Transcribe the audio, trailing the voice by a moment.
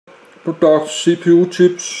product CPU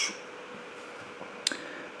chips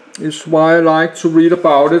is why I like to read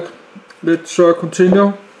about it. Let's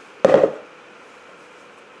continue.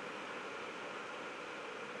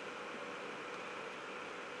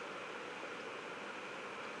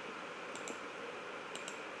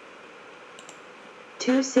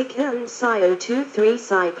 Silicon SiO2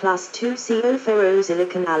 3Si plus 2CO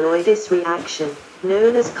ferrosilicon alloy. This reaction,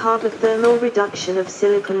 known as carbothermal reduction of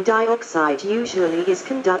silicon dioxide, usually is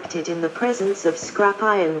conducted in the presence of scrap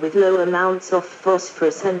iron with low amounts of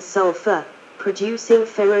phosphorus and sulfur, producing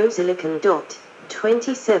ferrosilicon.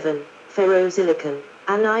 27. Ferrosilicon,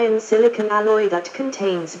 an iron silicon alloy that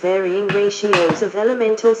contains varying ratios of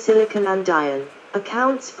elemental silicon and iron,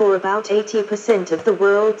 accounts for about 80% of the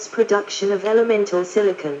world's production of elemental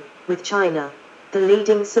silicon, with China, the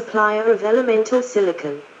leading supplier of elemental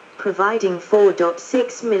silicon, providing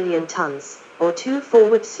 4.6 million tons, or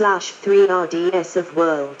 2/3 RDS of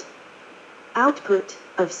world output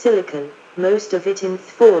of silicon, most of it in the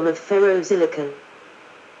form of ferrosilicon.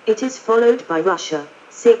 It is followed by Russia,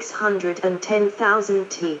 610,000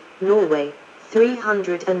 t, Norway,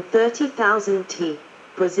 330,000 t,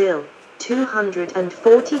 Brazil,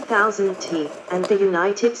 240,000 t, and the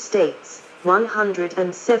United States,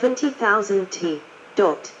 170,000 t.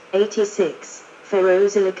 86.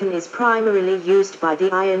 Ferrosilicon is primarily used by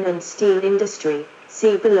the iron and steel industry,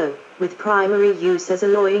 see below, with primary use as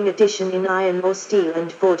alloying addition in iron or steel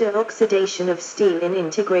and for de-oxidation of steel in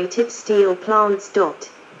integrated steel plants.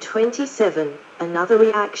 27. Another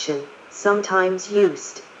reaction, sometimes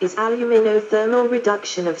used, is aluminothermal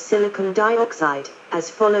reduction of silicon dioxide, as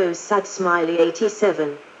follows. Smiley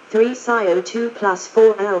 87, 3SiO2 plus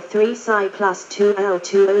 4L3Si plus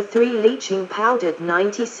 2L2O3 leaching powdered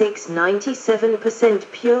 96-97%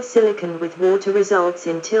 pure silicon with water results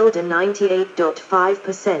in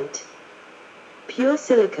 98.5%. Pure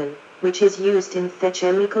silicon, which is used in the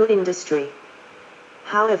chemical industry.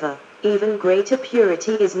 However, even greater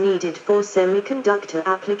purity is needed for semiconductor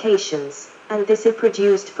applications, and this is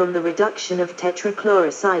produced from the reduction of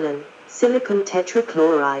tetrachlorosilane, silicon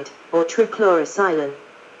tetrachloride, or trichlorosilane.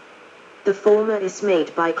 The former is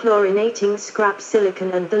made by chlorinating scrap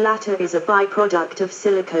silicon and the latter is a byproduct of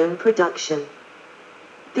silicone production.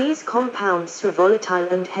 These compounds are volatile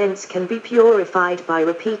and hence can be purified by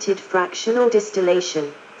repeated fractional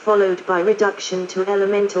distillation, followed by reduction to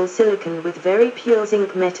elemental silicon with very pure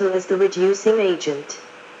zinc metal as the reducing agent.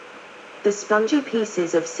 The spongy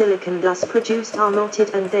pieces of silicon thus produced are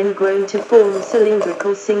melted and then grown to form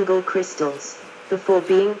cylindrical single crystals, before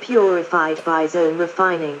being purified by zone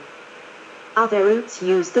refining. Other routes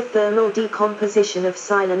use the thermal decomposition of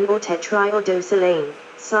silane or tetriodosilane,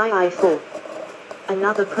 Si4.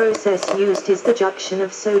 Another process used is the junction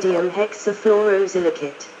of sodium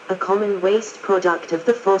hexafluorosilicate, a common waste product of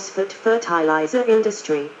the phosphate fertilizer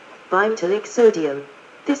industry, bimetallic sodium.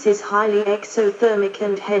 This is highly exothermic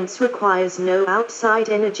and hence requires no outside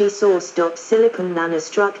energy source. Silicon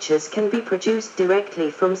nanostructures can be produced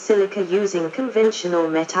directly from silica using conventional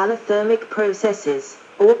metallothermic processes,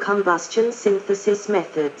 or combustion synthesis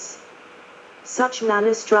methods. Such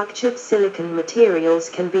nanostructured silicon materials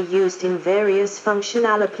can be used in various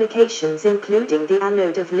functional applications including the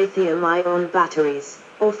anode of lithium-ion batteries,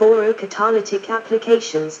 or for catalytic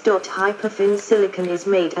applications. Hyperfine silicon is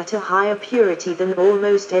made at a higher purity than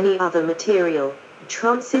almost any other material.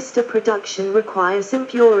 Transistor production requires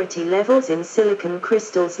impurity levels in silicon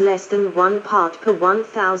crystals less than 1 part per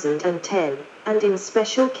 1010, and in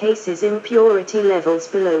special cases impurity levels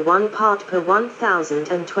below 1 part per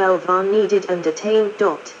 1012 are needed and attained.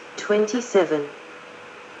 27.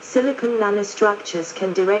 Silicon nanostructures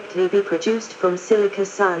can directly be produced from silica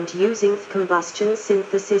sand using the combustion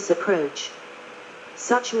synthesis approach.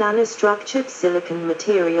 Such nanostructured silicon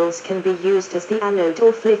materials can be used as the anode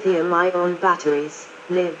of lithium-ion batteries,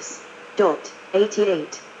 LiBs.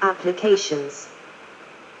 88. Applications.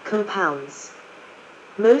 Compounds.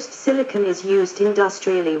 Most silicon is used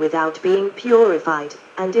industrially without being purified,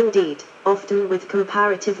 and indeed, often with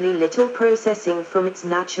comparatively little processing from its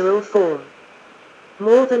natural form.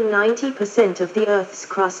 More than 90% of the Earth's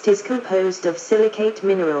crust is composed of silicate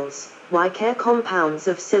minerals, white compounds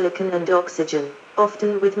of silicon and oxygen,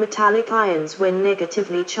 often with metallic ions. When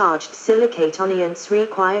negatively charged silicate ions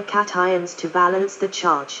require cations to balance the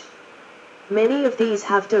charge. Many of these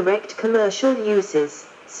have direct commercial uses,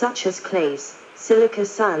 such as clays, silica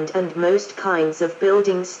sand and most kinds of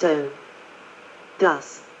building stone.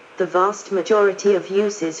 Thus, the vast majority of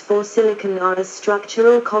uses for silicon are as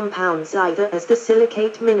structural compounds, either as the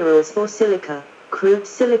silicate minerals or silica, crude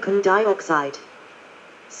silicon dioxide.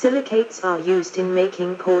 Silicates are used in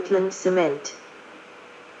making Portland cement.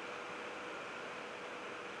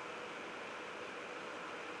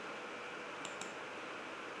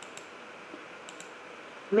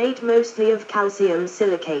 Made mostly of calcium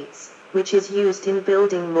silicates, which is used in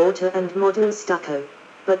building mortar and modern stucco,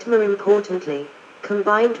 but more importantly,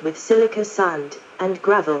 combined with silica sand and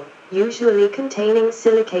gravel, usually containing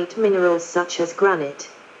silicate minerals such as granite,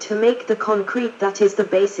 to make the concrete that is the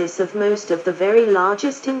basis of most of the very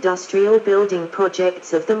largest industrial building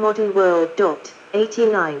projects of the modern world.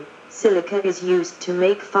 89. Silica is used to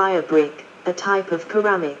make fire brick, a type of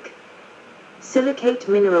ceramic. Silicate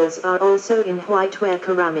minerals are also in whiteware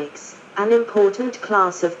ceramics, an important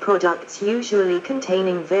class of products usually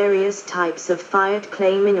containing various types of fired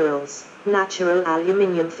clay minerals, natural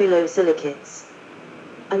aluminium phyllosilicates.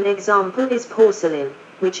 An example is porcelain,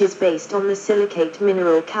 which is based on the silicate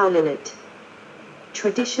mineral kaolinite.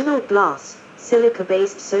 Traditional glass,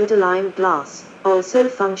 silica-based soda-lime glass, also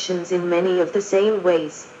functions in many of the same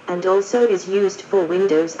ways, and also is used for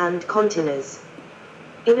windows and containers.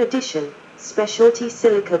 In addition, specialty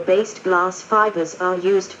silica-based glass fibers are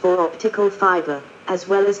used for optical fiber, as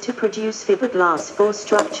well as to produce fiberglass for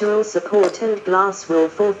structural support and glass wool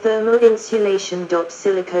for thermal insulation.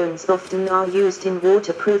 Silicones often are used in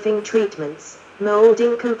waterproofing treatments,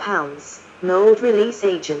 molding compounds, mold release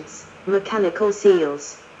agents, mechanical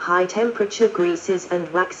seals, high-temperature greases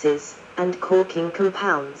and waxes, and caulking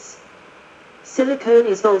compounds. Silicone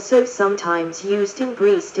is also sometimes used in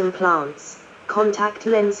breast implants, contact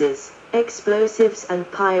lenses, explosives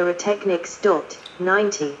and pyrotechnics.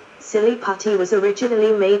 90. Silly putty was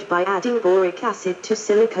originally made by adding boric acid to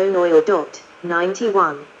silicone oil.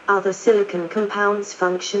 91. Other silicon compounds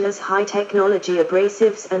function as high-technology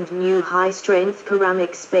abrasives and new high-strength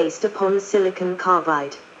ceramics based upon silicon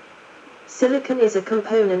carbide. Silicon is a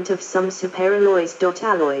component of some superalloys.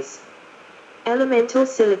 Alloys. Elemental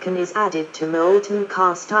silicon is added to molten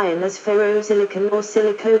cast iron as ferrosilicon or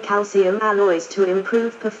silico-calcium alloys to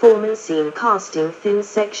improve performance in casting thin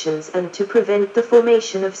sections and to prevent the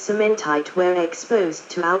formation of cementite where exposed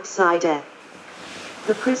to outside air.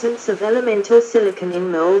 The presence of elemental silicon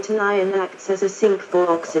in molten iron acts as a sink for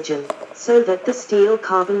oxygen, so that the steel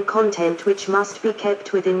carbon content, which must be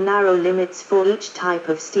kept within narrow limits for each type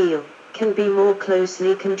of steel, can be more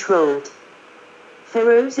closely controlled.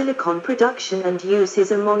 Ferrosilicon production and use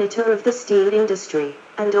is a monitor of the steel industry,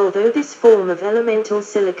 and although this form of elemental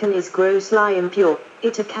silicon is grossly impure,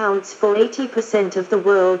 it accounts for 80% of the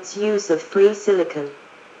world's use of free silicon.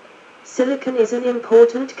 Silicon is an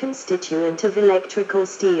important constituent of electrical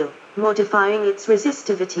steel, modifying its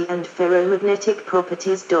resistivity and ferromagnetic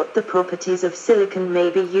properties. The properties of silicon may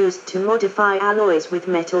be used to modify alloys with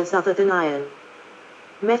metals other than iron.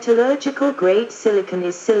 Metallurgical grade silicon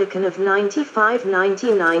is silicon of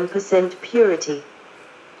 95–99% purity.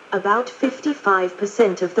 About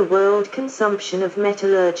 55% of the world consumption of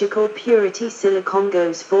metallurgical purity silicon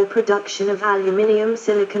goes for production of aluminium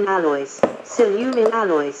silicon alloys, silumin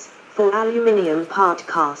alloys, for aluminium part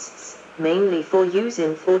casts, mainly for use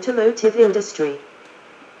in automotive industry.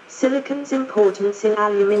 Silicon's importance in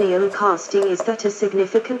aluminium casting is that a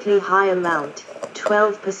significantly high amount,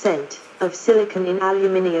 12%, of silicon in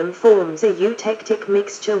aluminium forms a eutectic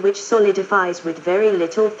mixture which solidifies with very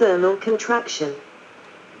little thermal contraction.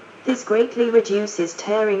 This greatly reduces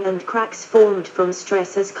tearing and cracks formed from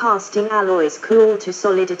stress as casting alloys cool to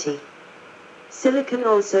solidity. Silicon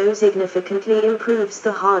also significantly improves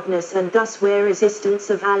the hardness and thus wear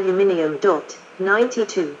resistance of aluminium.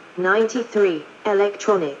 92. 93.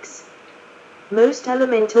 Electronics. Most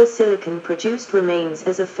elemental silicon produced remains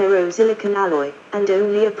as a ferrosilicon alloy, and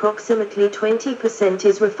only approximately 20%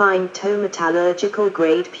 is refined to metallurgical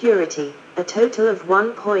grade purity, a total of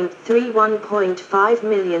 1.5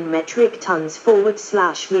 million metric tons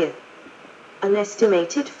 /year. An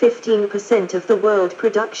estimated 15% of the world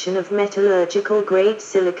production of metallurgical grade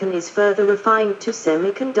silicon is further refined to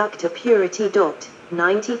semiconductor purity.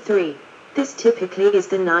 93. This typically is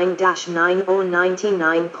the 9-9 or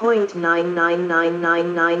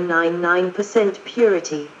 99.9999999%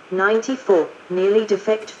 purity. 94. Nearly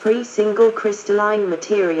defect-free single crystalline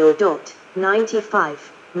material.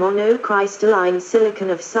 95. Monocrystalline silicon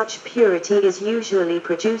of such purity is usually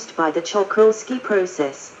produced by the Czochralski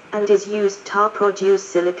process, and is used to produce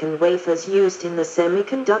silicon wafers used in the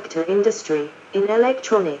semiconductor industry, in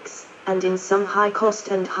electronics, and in some high-cost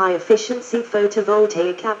and high-efficiency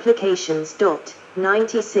photovoltaic applications.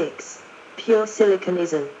 96. Pure silicon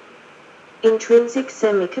is an intrinsic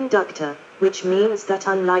semiconductor, which means that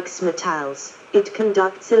unlike metals, it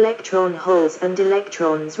conducts electron holes and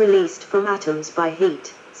electrons released from atoms by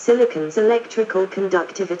heat. Silicon's electrical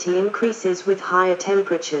conductivity increases with higher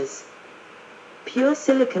temperatures. Pure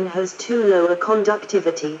silicon has too low a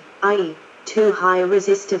conductivity, i.e., too high a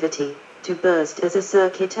resistivity, to burst as a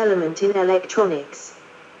circuit element in electronics.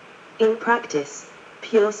 In practice,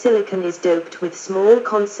 pure silicon is doped with small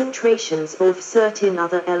concentrations of certain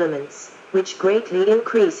other elements, which greatly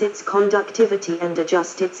increase its conductivity and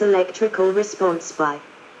adjust its electrical response by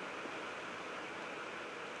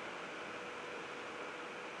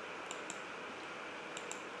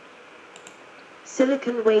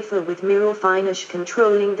silicon wafer with mirror finish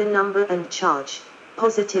controlling the number and charge,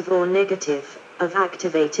 positive or negative, of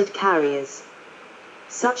activated carriers.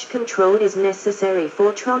 Such control is necessary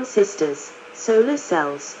for transistors, solar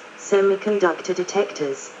cells, semiconductor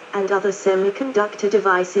detectors, and other semiconductor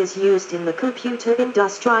devices used in the computer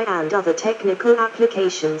industry and other technical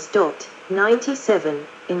applications. 97.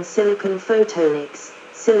 In silicon photonics,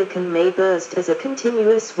 silicon may burst as a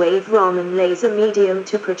continuous wave Raman laser medium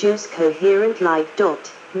to produce coherent light.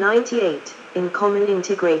 98. In common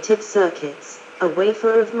integrated circuits, a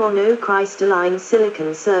wafer of monocrystalline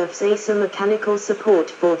silicon serves as a mechanical support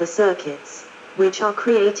for the circuits, which are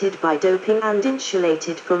created by doping and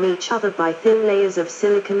insulated from each other by thin layers of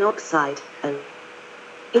silicon oxide, an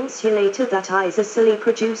insulator that is acidly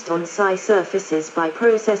produced on Si surfaces by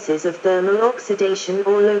processes of thermal oxidation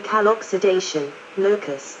or local oxidation,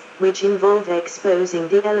 locus, which involve exposing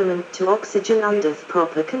the element to oxygen under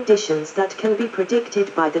proper conditions that can be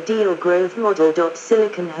predicted by the Deal-Grove model.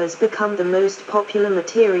 Silicon has become the most popular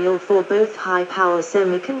material for both high-power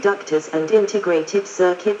semiconductors and integrated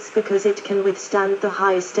circuits because it can withstand the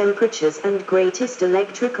highest temperatures and greatest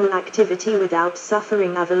electrical activity without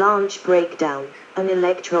suffering avalanche breakdown. An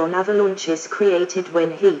electron avalanche is created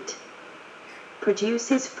when heat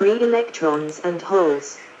produces free electrons and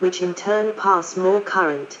holes, which in turn pass more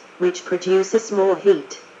current, which produces more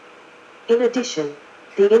heat. In addition,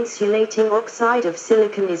 the insulating oxide of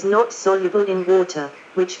silicon is not soluble in water,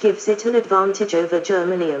 which gives it an advantage over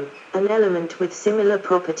germanium, an element with similar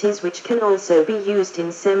properties which can also be used in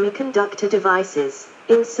semiconductor devices,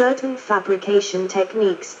 in certain fabrication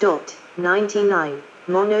techniques. 99.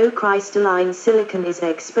 Monocrystalline silicon is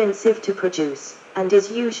expensive to produce, and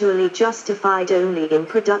is usually justified only in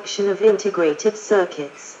production of integrated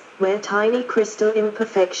circuits, where tiny crystal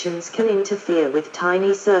imperfections can interfere with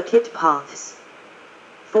tiny circuit paths.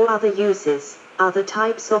 For other uses, other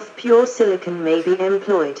types of pure silicon may be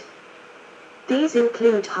employed. These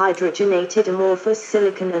include hydrogenated amorphous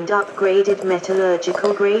silicon and upgraded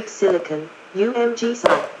metallurgical grade silicon,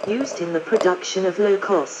 UMGSI, used in the production of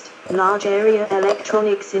low-cost, large-area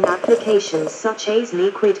electronics in applications such as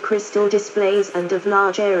liquid crystal displays and of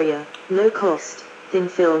large-area, low-cost,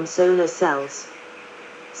 thin-film solar cells.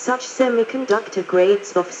 Such semiconductor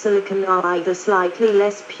grades of silicon are either slightly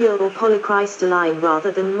less pure or polycrystalline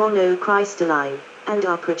rather than monocrystalline, and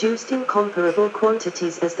are produced in comparable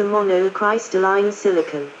quantities as the monocrystalline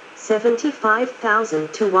silicon,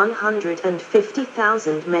 75,000 to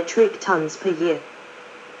 150,000 metric tons per year.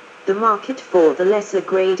 The market for the lesser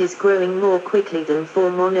grade is growing more quickly than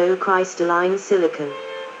for monocrystalline silicon.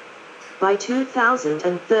 By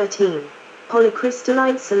 2013,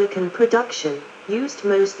 polycrystalline silicon production, used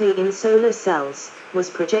mostly in solar cells, was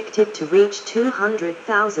projected to reach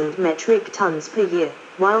 200,000 metric tons per year,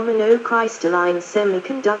 while monocrystalline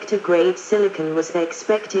semiconductor-grade silicon was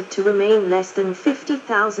expected to remain less than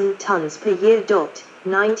 50,000 tons per year.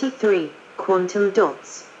 93. Quantum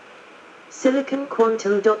dots. Silicon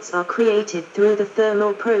quantum dots are created through the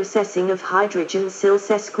thermal processing of hydrogen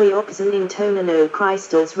silsesquioxane in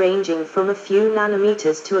nanocrystals ranging from a few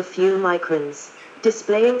nanometers to a few microns,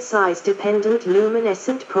 displaying size-dependent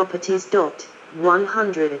luminescent properties.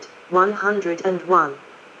 100, 101.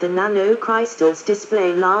 The nanocrystals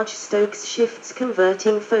display large Stokes shifts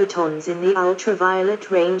converting photons in the ultraviolet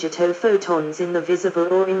range to photons in the visible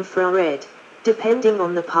or infrared, depending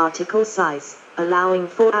on the particle size, allowing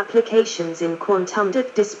for applications in quantum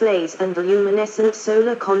dot displays and luminescent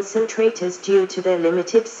solar concentrators due to their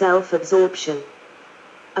limited self-absorption.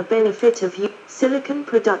 A benefit of silicon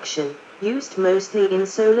production, used mostly in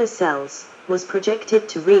solar cells, was projected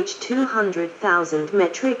to reach 200,000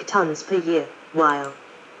 metric tons per year, while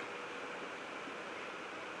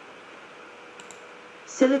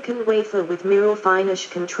silicon wafer with mirror finish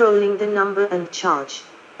controlling the number and charge,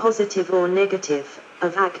 positive or negative,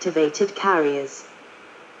 of activated carriers.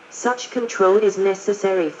 Such control is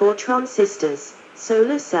necessary for transistors,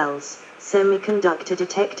 solar cells, semiconductor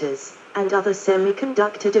detectors, and other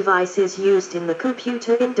semiconductor devices used in the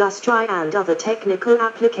computer industry and other technical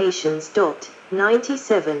applications.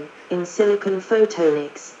 97. In silicon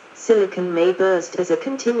photonics, silicon may burst as a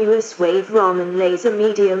continuous wave Raman laser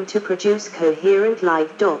medium to produce coherent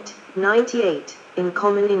light. 98. In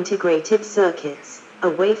common integrated circuits, a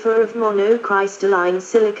wafer of monocrystalline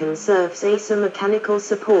silicon serves as a mechanical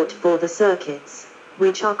support for the circuits,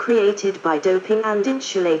 which are created by doping and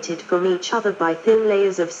insulated from each other by thin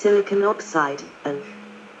layers of silicon oxide, an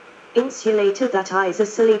insulator that is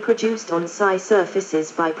acyclically produced on Si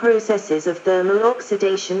surfaces by processes of thermal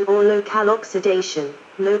oxidation or local oxidation,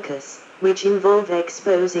 locus, which involve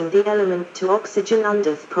exposing the element to oxygen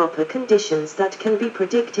under proper conditions that can be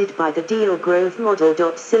predicted by the Deal-Grove model.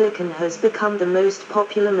 Silicon has become the most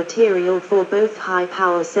popular material for both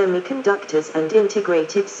high-power semiconductors and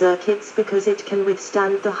integrated circuits because it can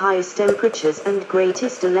withstand the highest temperatures and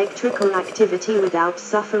greatest electrical activity without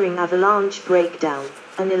suffering avalanche breakdown.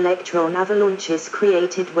 An electron avalanche is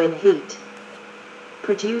created when heat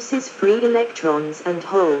produces free electrons and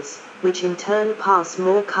holes, which in turn pass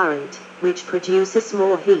more current, which produces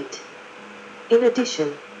more heat. In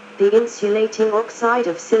addition, the insulating oxide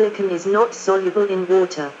of silicon is not soluble in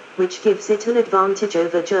water, which gives it an advantage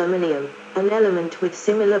over germanium, an element with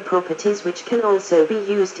similar properties which can also be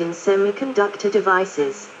used in semiconductor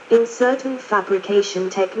devices, in certain fabrication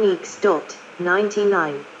techniques.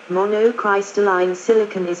 99. Monocrystalline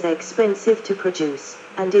silicon is expensive to produce,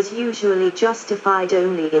 and is usually justified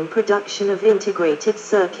only in production of integrated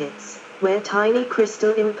circuits, where tiny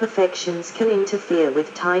crystal imperfections can interfere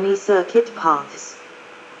with tiny circuit paths.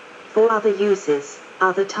 For other uses,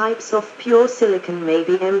 other types of pure silicon may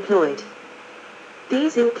be employed.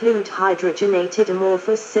 These include hydrogenated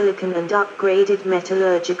amorphous silicon and upgraded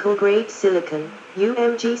metallurgical-grade silicon,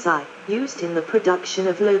 UMGSi, used in the production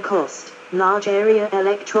of low-cost, large-area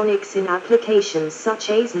electronics in applications such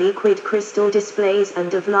as liquid crystal displays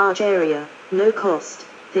and of large-area, low-cost,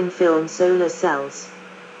 thin-film solar cells.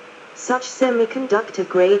 Such semiconductor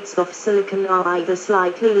grades of silicon are either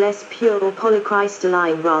slightly less pure or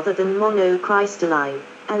polycrystalline rather than monocrystalline,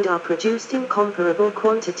 and are produced in comparable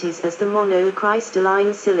quantities as the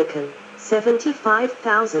monocrystalline silicon,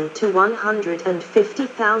 75,000 to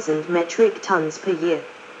 150,000 metric tons per year.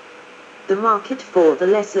 The market for the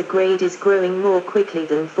lesser grade is growing more quickly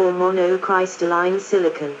than for monocrystalline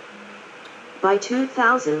silicon. By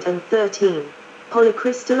 2013,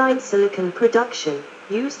 polycrystalline silicon production,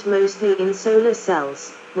 used mostly in solar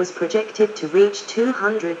cells, was projected to reach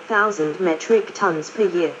 200,000 metric tons per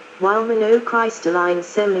year, while monocrystalline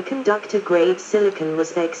semiconductor-grade silicon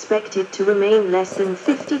was expected to remain less than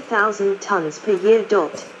 50,000 tons per year.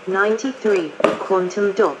 93.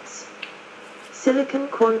 Quantum dots. Silicon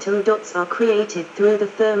quantum dots are created through the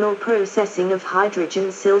thermal processing of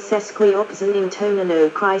hydrogen-sil sesquioxane into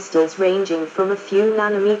nanocrystals ranging from a few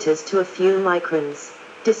nanometers to a few microns,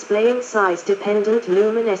 displaying size-dependent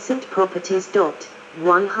luminescent properties.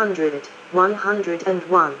 100,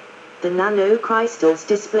 101. The nanocrystals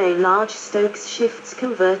display large Stokes shifts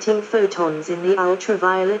converting photons in the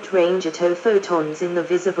ultraviolet range to photons in the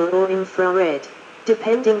visible or infrared,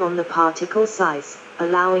 depending on the particle size,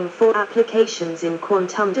 allowing for applications in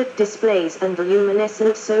quantum dot displays and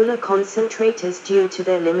luminescent solar concentrators due to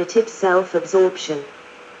their limited self-absorption.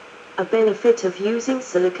 A benefit of using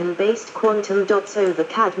silicon-based quantum dots over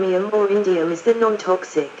cadmium or indium is the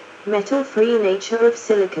non-toxic, metal-free nature of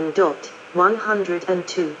silicon.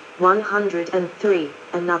 102, 103.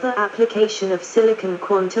 Another application of silicon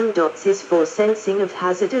quantum dots is for sensing of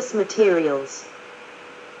hazardous materials.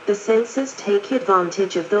 The sensors take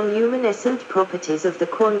advantage of the luminescent properties of the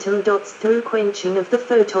quantum dots through quenching of the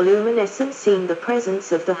photoluminescence in the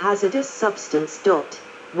presence of the hazardous substance.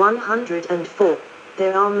 104.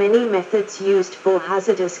 There are many methods used for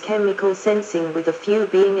hazardous chemical sensing, with a few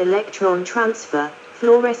being electron transfer,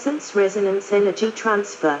 fluorescence resonance energy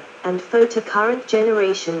transfer, and photocurrent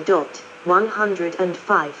generation.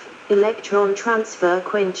 105. Electron transfer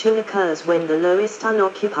quenching occurs when the lowest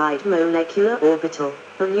unoccupied molecular orbital,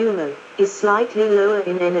 LUMO, is slightly lower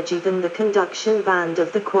in energy than the conduction band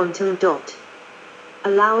of the quantum dot,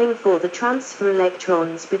 allowing for the transfer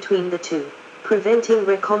electrons between the two, preventing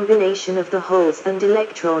recombination of the holes and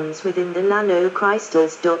electrons within the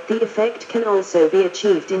nanocrystals. The effect can also be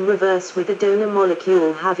achieved in reverse with a donor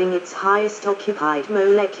molecule having its highest occupied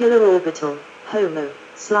molecular orbital, HOMO,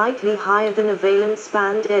 slightly higher than a valence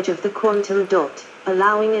band edge of the quantum dot,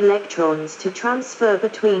 allowing electrons to transfer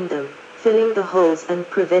between them, filling the holes and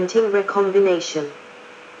preventing recombination.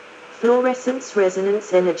 Fluorescence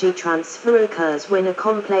resonance energy transfer occurs when a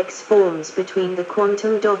complex forms between the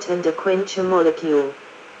quantum dot and a quencher molecule.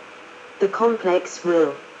 The complex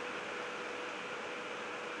will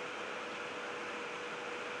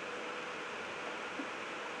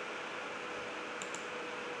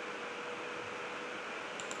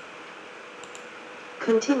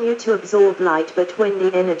continue to absorb light, but when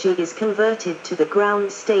the energy is converted to the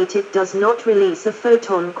ground state it does not release a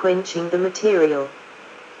photon quenching the material.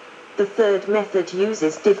 The third method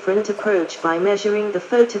uses different approach by measuring the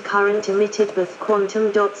photocurrent emitted by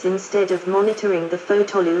quantum dots instead of monitoring the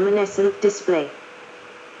photoluminescent display.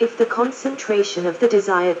 If the concentration of the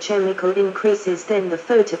desired chemical increases, then the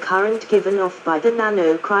photocurrent given off by the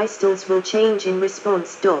nanocrystals will change in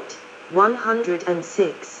response.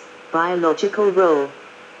 106. Biological role.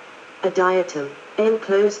 A diatom,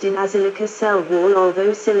 enclosed in a silica cell wall.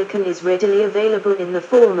 Although silicon is readily available in the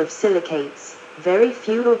form of silicates, very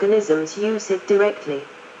few organisms use it directly.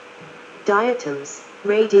 Diatoms,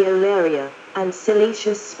 radiolaria, and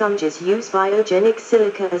siliceous sponges use biogenic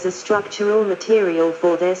silica as a structural material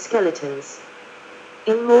for their skeletons.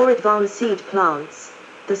 In more advanced seed plants,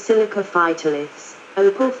 the silica phytoliths,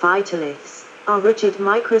 opal phytoliths, are rigid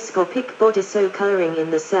microscopic bodies occurring in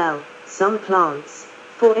the cell. Some plants,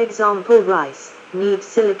 for example rice, need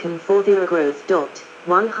silicon for their growth.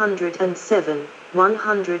 107,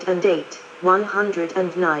 108,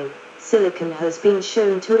 109. Silicon has been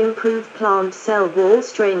shown to improve plant cell wall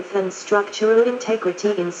strength and structural integrity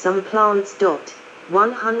in some plants.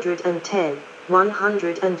 110,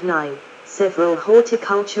 109. Several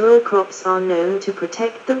horticultural crops are known to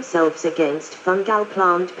protect themselves against fungal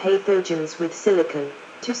plant pathogens with silicon,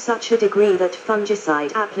 to such a degree that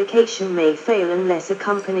fungicide application may fail unless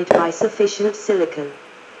accompanied by sufficient silicon.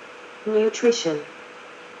 Nutrition.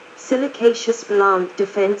 Silicaceous plant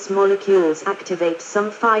defense molecules activate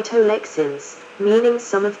some phytolexins, meaning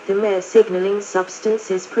some of them are signaling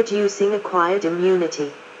substances producing acquired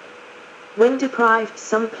immunity. When deprived,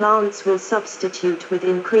 some plants will substitute with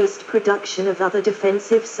increased production of other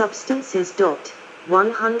defensive substances.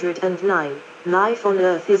 109. Life on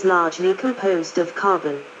Earth is largely composed of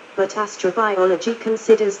carbon, but astrobiology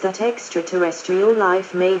considers that extraterrestrial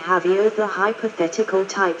life may have other hypothetical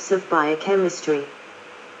types of biochemistry.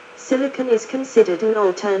 Silicon is considered an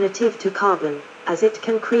alternative to carbon, as it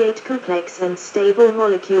can create complex and stable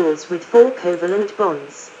molecules with 4 covalent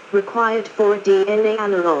bonds, required for a DNA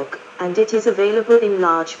analog, and it is available in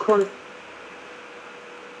large quantities.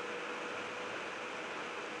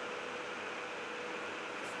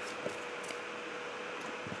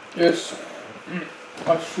 Yes,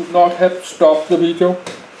 I should not have stopped the video,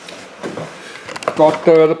 but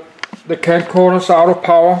the camcorder's out of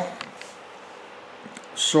power,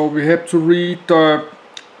 so we have to read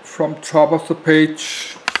from top of the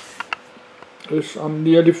page. Yes, I'm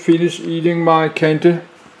nearly finished eating my candy.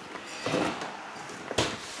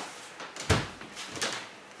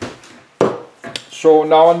 So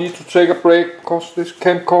now I need to take a break because this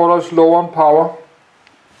camcorder is low on power.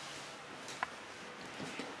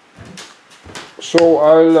 So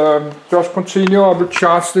I'll just continue. I will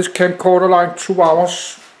charge this camcorder like 2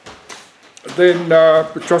 hours. Then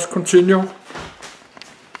we'll just continue.